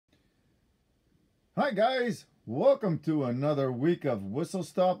Hi guys, welcome to another week of Whistle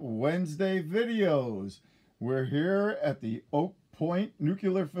Stop Wednesday videos. We're here at the Oak Point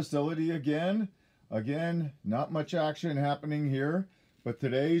Nuclear Facility again. Not much action happening here, but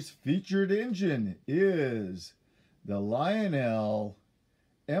today's featured engine is the Lionel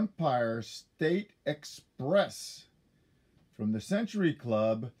Empire State Express from the Century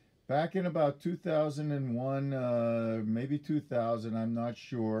Club back in about 2001, maybe 2000, I'm not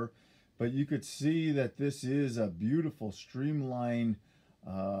sure. But you could see that this is a beautiful streamline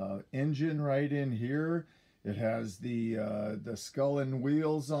engine right in here. It has the skull and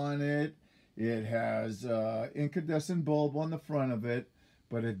wheels on it. It has incandescent bulb on the front of it,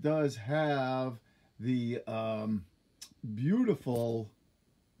 but it does have the beautiful,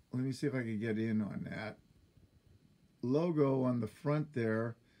 let me see if I can get in on that, logo on the front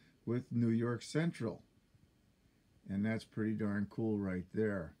there with New York Central. And that's pretty darn cool right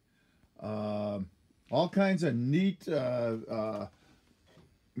there. All kinds of neat, let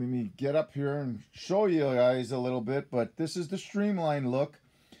me get up here and show you guys a little bit, but this is the streamline look.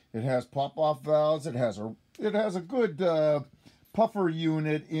 It has pop-off valves. It has a good puffer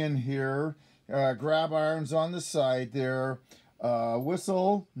unit in here. Grab irons on the side there.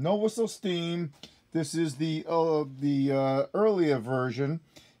 Whistle, no whistle steam. This is the earlier version.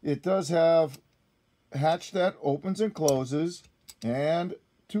 It does have hatch that opens and closes, and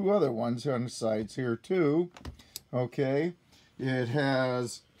two other ones on the sides here too. Okay, it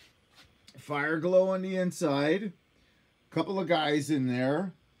has fire glow on the inside, a couple of guys in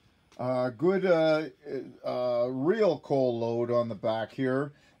there, good real coal load on the back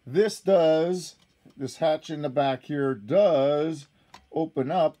here. This hatch in the back here does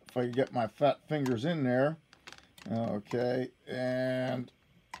open up if I can get my fat fingers in there. Okay, and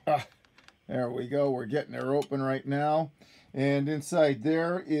there we go, we're getting her open right now. And inside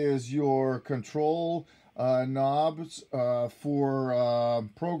there is your control knobs for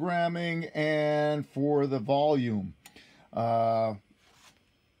programming and for the volume.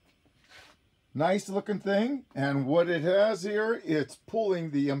 Nice looking thing. And what it has here, it's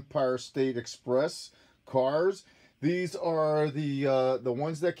pulling the Empire State Express cars. These are the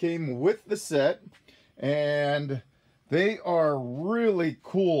ones that came with the set, and they are really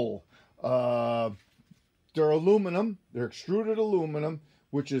cool. They're aluminum, they're extruded aluminum,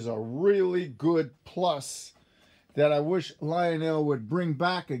 which is a really good plus that I wish Lionel would bring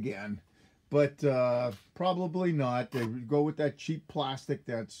back again, but probably not. They go with that cheap plastic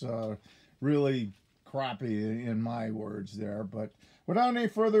that's really crappy in my words there. But without any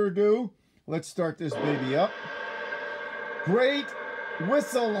further ado, let's start this baby up. Great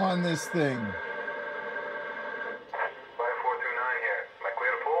whistle on this thing.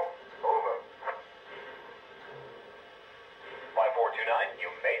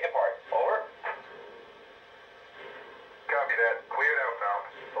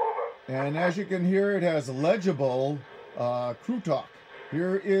 And as you can hear, it has legible crew talk.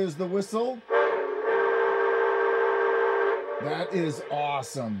 Here is the whistle. That is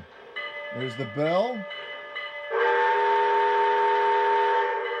awesome. There's the bell.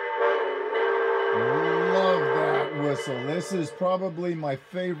 Love that whistle. This is probably my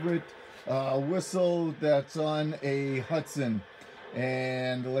favorite whistle that's on a Hudson.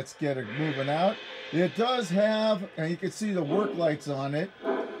 And let's get it moving out. It does have, and you can see the work lights on it.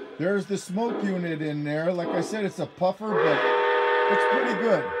 There's the smoke unit in there. Like I said, it's a puffer, but it's pretty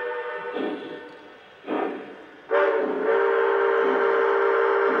good.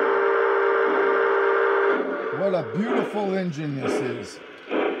 What a beautiful engine this is.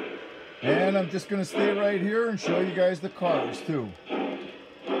 And I'm just going to stay right here and show you guys the cars too.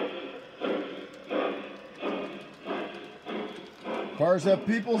 Cars have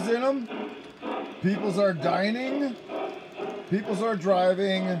peoples in them. Peoples are dining. Peoples are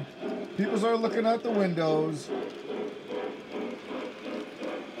driving. Peoples are looking out the windows.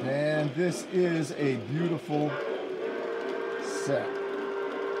 And this is a beautiful set.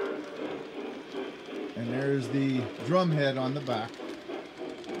 And there's the drum head on the back.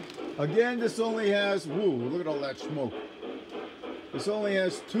 Again, this only has, woo, look at all that smoke. This only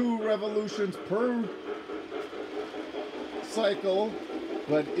has 2 revolutions per cycle,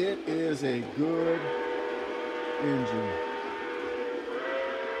 but it is a good engine.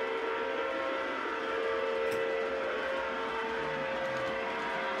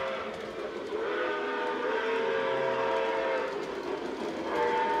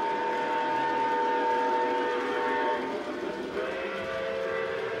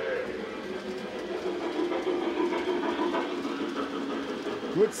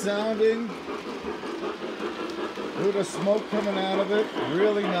 Good sounding. Look at the smoke coming out of it.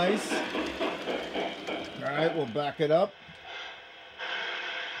 Really nice. right, we'll back it up.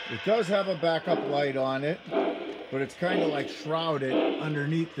 It does have a backup light on it, but it's kind of like shrouded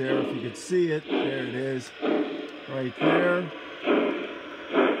underneath there. If you could see it, there it is, right there.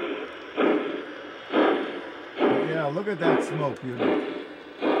 But yeah, look at that smoke unit.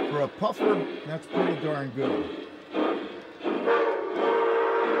 For a puffer, that's pretty darn good. And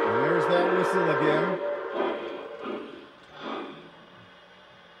there's that whistle again.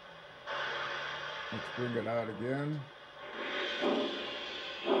 Let's bring it out again.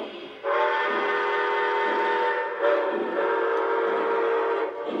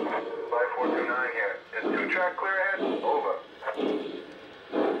 5429 here. Is 2-track clear ahead? Over.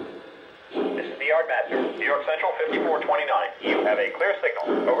 This is the Yardmaster, New York Central 5429. You have a clear signal.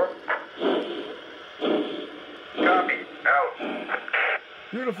 Over. Copy. Out.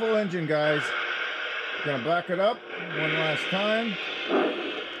 Beautiful engine, guys. Gonna back it up one last time.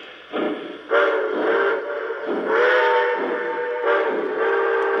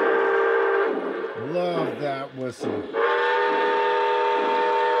 Love that whistle.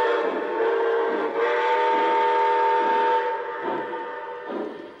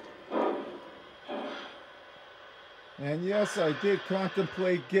 And yes, I did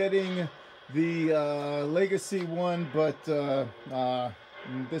contemplate getting the Legacy one, but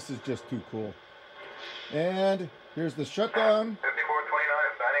this is just too cool. And here's the shutdown.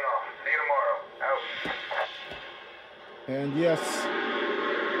 5429 signing off. See you tomorrow. Out. And yes,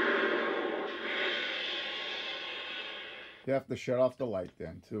 you have to shut off the light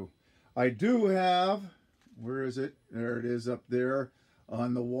then too. I do have, where is it? There it is up there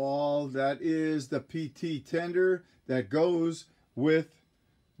on the wall. That is the PT tender that goes with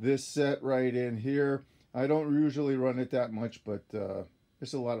this set right in here. I don't usually run it that much, but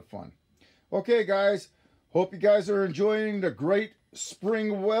it's a lot of fun. Okay, guys, hope you guys are enjoying the great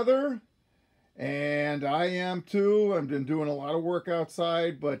spring weather. And I am too. I've been doing a lot of work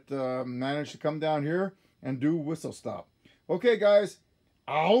outside, but managed to come down here and do whistle stop. Okay, guys,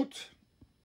 out.